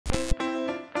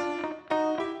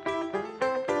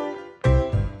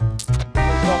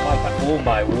Oh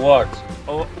my word.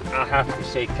 Oh, I have to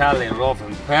say, Kalle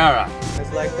Rovanperä.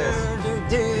 It's like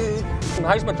this.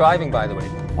 How's my driving, by the way?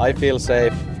 I feel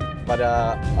safe, but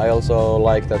I also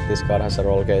like that this car has a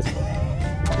roll cage.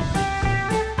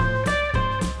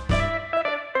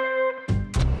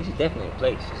 This is definitely a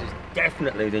place. This is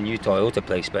definitely the new Toyota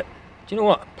place, but do you know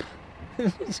what?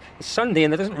 It's Sunday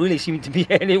and there doesn't really seem to be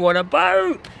anyone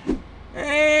about.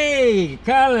 Hey,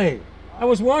 Kalle, I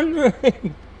was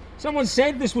wondering. Someone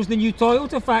said this was the new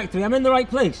Toyota factory. I'm in the right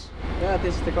place. Yeah,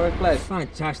 this is the correct place.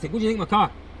 Fantastic. What do you think of my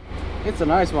car? It's a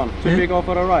nice one. Should we go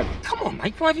for a ride? Come on,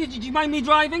 Mike. Did you mind me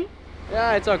driving?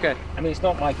 Yeah, it's okay. I mean, it's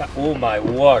not like oh my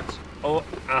word. Oh,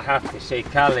 I have to say,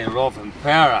 Kalle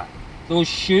Rovanperä. Those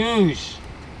shoes,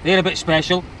 they're a bit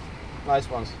special. Nice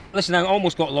ones. Listen, I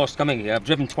almost got lost coming here. I've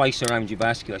driven twice around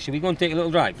Jyväskylä. Should we go and take a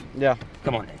little drive? Yeah.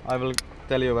 Come on then. I will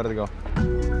tell you where to go.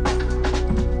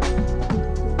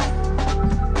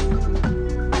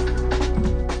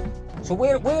 So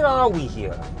where are we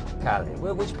here, Kalle?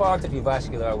 Which part of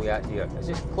Jyväskylä are we at here? Is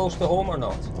this close to home or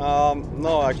not?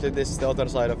 No, actually this is the other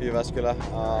side of Jyväskylä,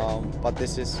 but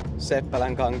this is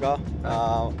Seppälänkankaa.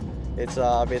 It's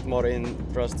a bit more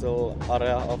industrial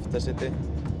area of the city.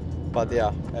 But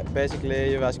yeah,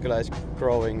 basically Jyväskylä is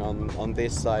growing on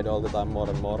this side all the time more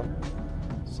and more.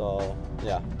 So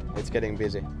yeah, it's getting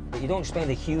busy. But you don't spend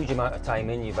a huge amount of time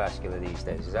in Jyväskylä these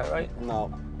days, is that right?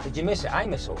 No. Did you miss it? I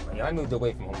miss home. I moved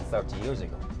away from home 30 years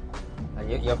ago. And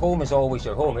your home is always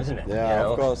your home, isn't it? Yeah, you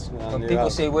know? of course. When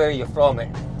people say where you're from,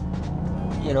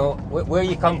 you know, where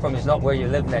you come from is not where you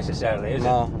live necessarily, is it?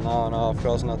 No, of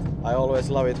course not. I always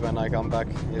love it when I come back.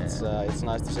 It's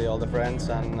nice to see all the friends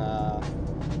and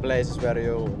places where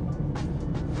you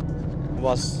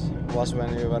was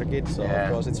when you were a kid, so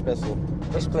of course it's special.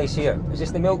 This place here, is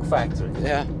this the milk factory?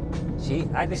 Yeah. See,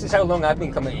 this is how long I've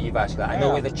been coming to Jyväskylä. I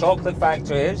know where the chocolate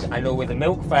factory is, I know where the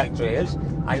milk factory is,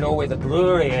 I know where the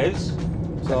brewery is.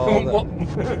 So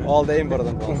all the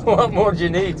important ones. What more do you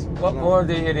need? What more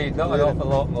do you need? Not an awful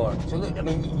lot more. So look, I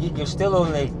mean, you're still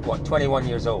only, what, 21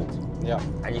 years old? Yeah.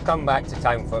 And you come back to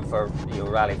town for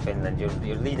your Rally Finland.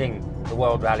 You're leading the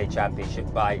World Rally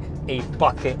Championship by a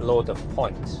bucket load of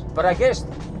points. But I guess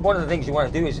one of the things you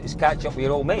want to do is catch up with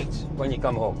your old mates when you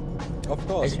come home. Of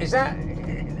course. Is that,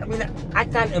 I mean, I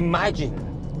can't imagine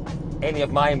any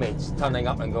of my mates turning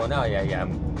up and going, oh yeah,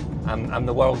 I'm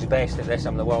the world's best at this,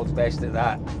 I'm the world's best at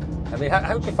that. I mean,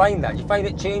 how do you find that? Do you find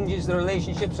it changes the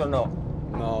relationships or not?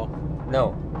 No.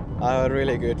 No? I have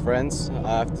really good friends,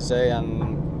 I have to say,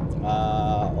 and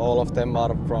all of them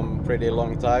are from pretty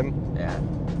long time. Yeah.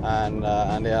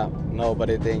 And yeah,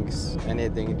 nobody thinks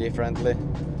anything differently.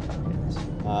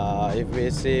 If we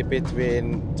see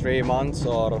between 3 months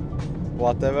or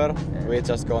whatever, we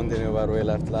just continue where we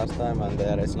left last time and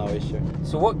there is no issue.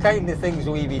 So what kind of things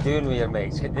will you be doing with your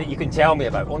mates that you can tell me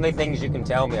about? Only things you can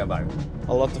tell me about?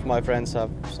 A lot of my friends have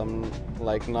some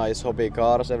like nice hobby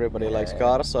cars, everybody likes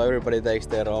cars, so everybody takes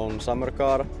their own summer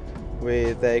car.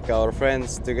 We take our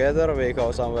friends together, we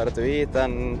go somewhere to eat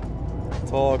and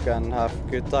talk and have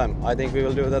a good time. I think we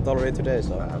will do that already today.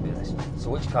 So. Fabulous. So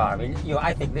which car? I mean, you know,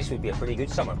 I think this would be a pretty good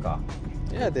summer car.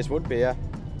 Yeah, this would be, yeah.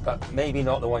 But maybe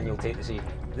not the one you'll take this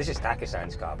evening. This is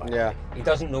Taka-san's car, by the way. He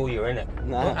doesn't know you're in it.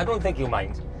 No. I don't think he'll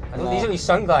mind. These are his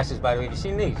sunglasses, by the way. Have you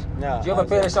seen these? Yeah. Do you have a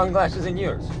pair of sunglasses in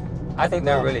yours? I think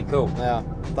they're really cool. Yeah,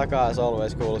 Taka has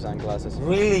always cool sunglasses.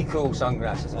 Really cool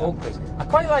sunglasses. Yeah. Oakley's. I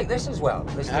quite like this as well.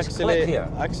 This clip here.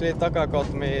 Actually, Taka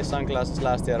got me sunglasses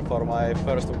last year for my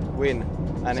first win,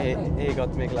 and he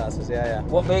got me glasses. Yeah.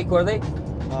 What make were they?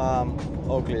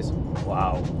 Oakley's.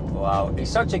 Wow. He's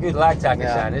such a good lad,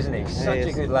 Taka-san, isn't he? Such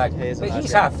a good lad. But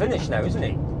he's half Finnish now, isn't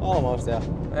he? Almost, yeah.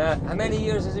 How many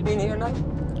years has he been here now?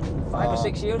 5 or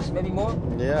 6 years, maybe more?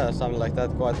 Yeah, something like that,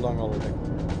 quite long already.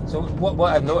 So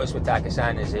what I've noticed with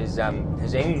Taka-san is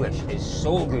his English is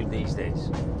so good these days.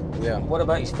 Yeah. What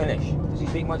about his Finnish? Does he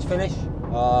speak much Finnish?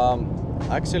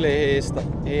 Actually,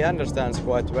 he understands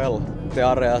quite well the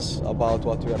areas about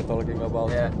what we are talking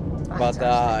about. Yeah.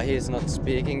 But he's not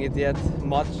speaking it yet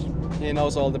much. He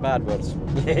knows all the bad words.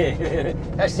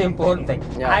 That's the important thing.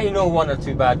 Yeah. I know 1 or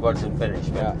 2 bad words in Finnish,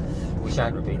 but we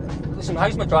shan't repeat them. Listen,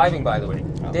 how's my driving, by the way?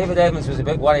 David Evans was a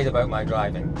bit worried about my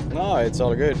driving. No, it's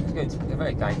all good. It's good. You're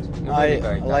very kind. You're really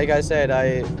very kind. Like I said,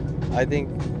 I think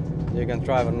you can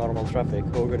drive in normal traffic.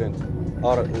 Who couldn't?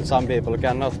 Or some people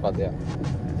cannot, but yeah,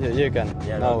 you can.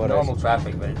 Yeah, normal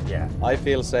traffic, but yeah. I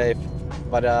feel safe,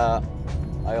 but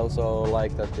I also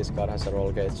like that this car has a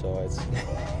roll cage, so it's.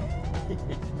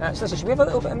 So listen, should we have a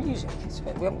little bit of music?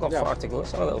 We haven't got far to go.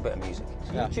 Let's have a little bit of music.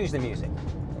 So you choose the music.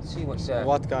 Let's see what's.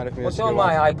 What kind of music? What's on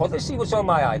my iPod? Let's see what's on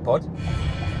my iPod.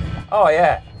 Oh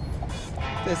yeah.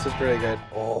 This is pretty good.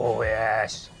 Oh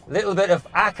yes. Little bit of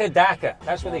akadaka.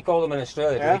 That's what they call them in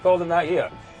Australia. Do Yeah? they call them that here?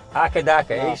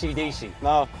 Akadaka, No. AC/DC.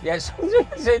 No. Yes, someone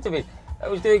said to me, I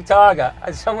was doing Targa,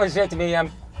 and someone said to me,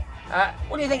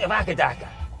 what do you think of akadaka?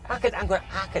 I'm going,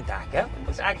 akadaka?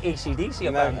 What's AC/DC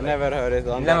about? Never heard it.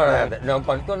 Never heard it. No,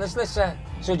 but go on, let's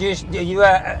so do you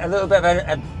a little bit of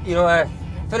a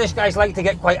Finnish guys like to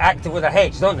get quite active with their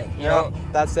heads, don't they? You know?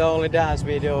 That's the only dance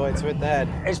we do, it's with the head.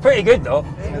 It's pretty good though.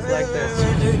 It's like this.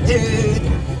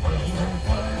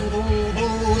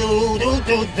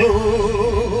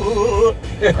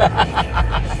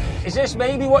 Is this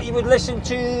maybe what you would listen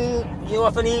to,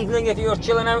 of an evening if you were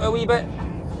chilling out a wee bit?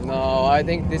 No, I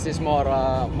think this is more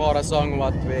a song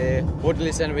what we would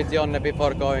listen with Jonne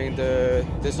before going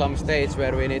to some stage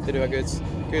where we need to do a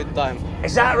good time.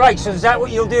 Is that right? So is that what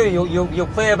you'll do? You'll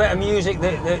play a bit of music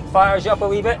that fires you up a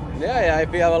wee bit? Yeah, if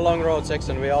we have a long road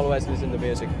section, we always listen to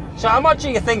music. So how much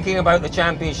are you thinking about the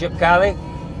championship, Kalle?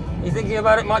 You thinking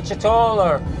about it much at all,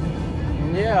 or?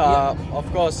 Yeah, of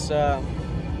course.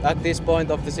 At this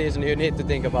point of the season, you need to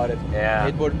think about it. Yeah.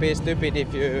 It would be stupid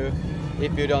if you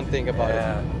don't think about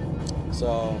it.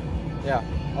 So, yeah,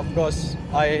 of course,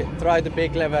 I try to be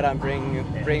clever and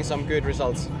bring some good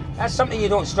results. That's something you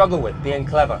don't struggle with, being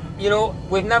clever. You know,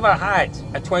 we've never had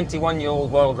a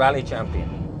 21-year-old world rally champion,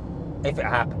 if it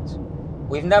happens.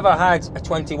 We've never had a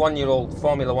 21-year-old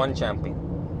Formula 1 champion.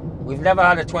 We've never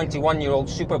had a 21-year-old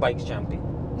Superbikes champion.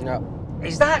 Yeah.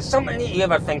 Is that something that you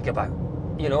ever think about?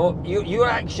 You know, you're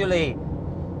actually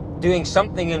doing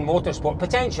something in motorsport,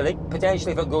 potentially if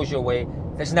it goes your way,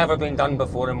 that's never been done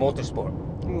before in motorsport.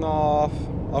 No,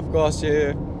 of course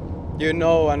you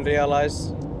know and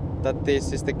realize that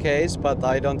this is the case, but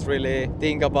I don't really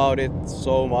think about it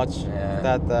so much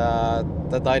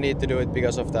that I need to do it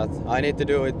because of that. I need to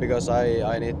do it because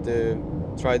I need to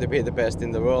try to be the best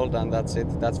in the world, and that's it.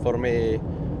 That's for me,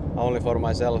 only for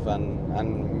myself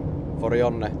and for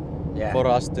Jonne. Yeah. For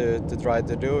us to try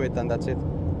to do it, and that's it.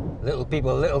 Little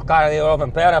Kalle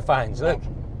Rovanperä fans, look.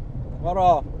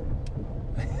 Moro!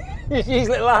 She's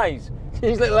little eyes.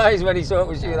 She's little eyes when he saw it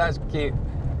was you. That's cute,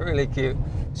 really cute.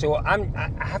 So I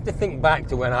have to think back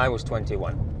to when I was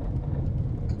 21,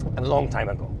 a long time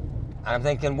ago. And I'm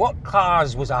thinking, what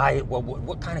cars was I? Well,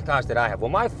 what kind of cars did I have? Well,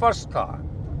 my first car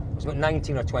was about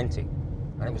 19 or 20,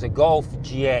 and it was a Golf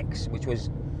GX, which was.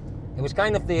 It was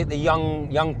kind of the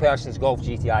young person's Golf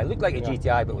GTI. It looked like a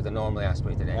GTI, but with a normally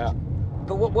aspirated engine. Yeah.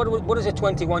 But what does a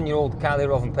 21-year-old Kalle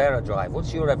Rovanperä drive?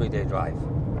 What's your everyday drive?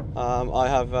 I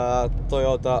have a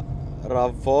Toyota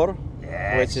RAV4,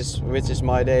 yes. which is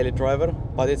my daily driver.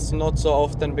 But it's not so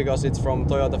often because it's from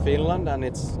Toyota Finland, and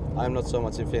I'm not so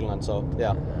much in Finland. So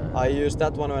yeah, I use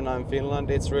that one when I'm in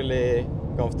Finland. It's really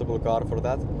comfortable car for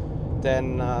that.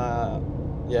 Then.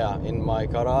 In my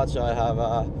garage I have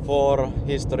 4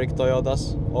 historic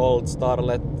Toyotas, old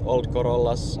Starlet, old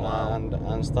Corollas,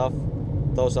 and stuff.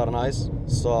 Those are nice.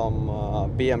 Some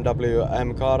BMW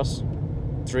M cars,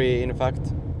 3 in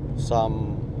fact.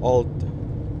 Some old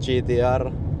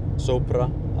GTR, Supra.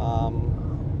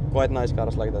 Quite nice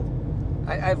cars like that.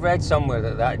 I've read somewhere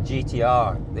that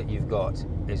GTR that you've got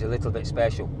is a little bit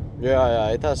special. Yeah,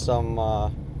 it has some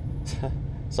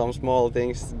some small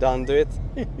things done to it.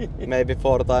 Maybe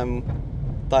 4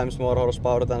 times more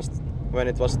horsepower than when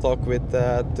it was stock with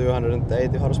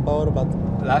 280 horsepower, but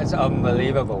that's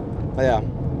unbelievable. Yeah,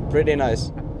 pretty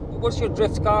nice. What's your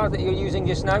drift car that you're using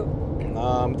just now?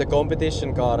 The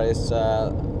competition car is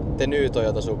the new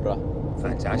Toyota Supra.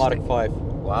 Fantastic. Mark 5.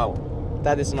 Wow.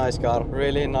 That is a nice car,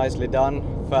 really nicely done,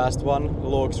 fast one,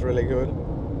 looks really good.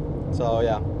 So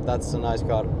yeah, that's a nice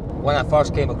car. When I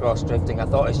first came across drifting, I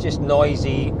thought it's just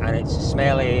noisy and it's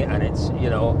smelly and it's,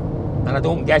 and I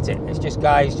don't get it. It's just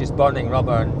guys just burning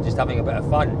rubber and just having a bit of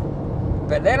fun.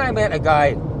 But then I met a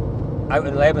guy out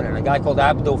in Lebanon, a guy called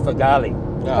Abdul Fagali.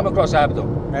 Yeah. Come across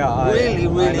Abdul? Yeah, really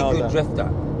good that. drifter.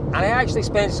 And I actually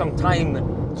spent some time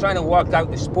trying to work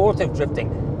out the sport of drifting.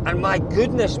 And my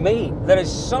goodness me, there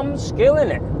is some skill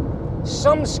in it.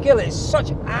 Some skill. It's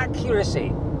such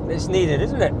accuracy that's needed,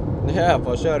 isn't it? Yeah,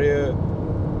 for sure.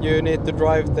 You need to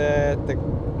drive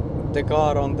the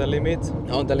car on the limit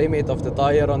of the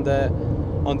tire, on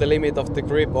the limit of the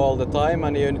grip all the time,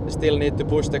 and you still need to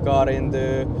push the car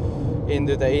into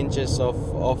the inches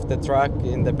of the track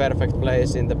in the perfect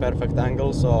place, in the perfect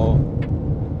angle. So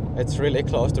it's really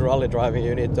close to rally driving.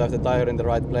 You need to have the tire in the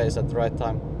right place at the right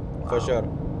time, for sure.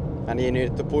 And you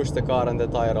need to push the car and the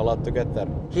tire a lot to get there.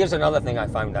 Here's another thing I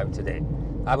found out today.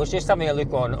 I was just having a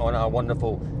look on our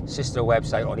wonderful sister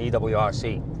website on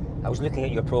EWRC. I was looking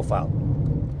at your profile,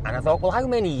 and I thought, well, how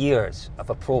many years of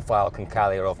a profile can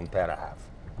Kalle Rovanperä have?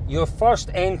 Your first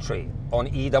entry on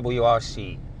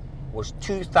EWRC was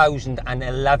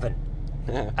 2011.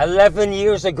 11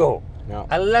 years ago. Yeah.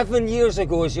 11 years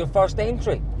ago is your first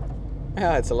entry.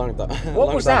 Yeah, it's a long time.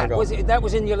 What was that? That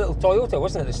was in your little Toyota,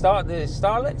 wasn't it? The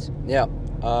Starlets? Yeah,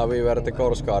 we were the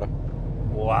course car.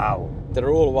 Wow. The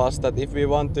rule was that if we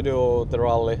want to do the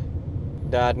rally,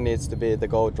 Dad needs to be the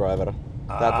co-driver.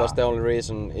 That was the only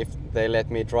reason if they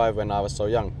let me drive when I was so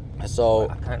young. So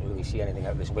I can't really see anything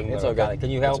out this window. It's okay. Can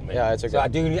you help me? Yeah, it's okay. So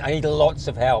I need lots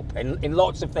of help. In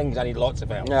lots of things, I need lots of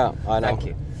help. Yeah, I know.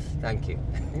 Thank you.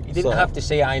 You didn't have to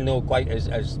say I know quite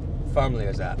as firmly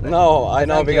as that. No, I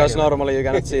know because normally you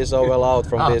cannot see so well out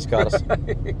from these cars.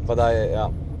 But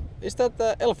is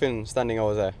that Elfin standing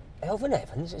over there? Elfin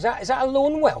Evans? Is that a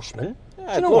lone Welshman?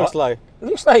 Yeah, it looks like. It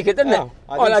looks like it, doesn't it?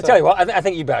 I'll tell you what, I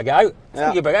think you better get out.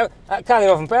 Kalle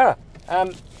Rovanperä,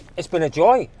 it's been a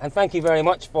joy, and thank you very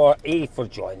much for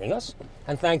joining us,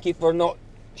 and thank you for not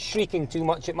shrieking too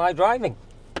much at my driving.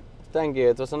 Thank you,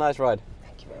 it was a nice ride.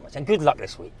 Thank you very much, and good luck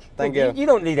this week. Thank you. You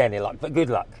don't need any luck, but good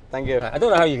luck. Thank you. I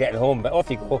don't know how you're getting home, but off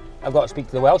you go. I've got to speak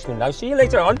to the Welshman now. See you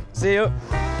later on. See you.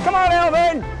 Come on,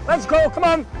 Elvin! Let's go, come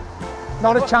on!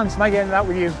 Not a chance, mate, getting out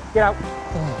with you. Get out.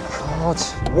 Oh, God.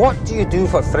 What do you do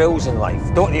for thrills in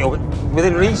life? Don't you?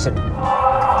 Within reason. Can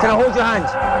I hold your hand?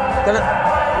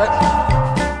 Let's...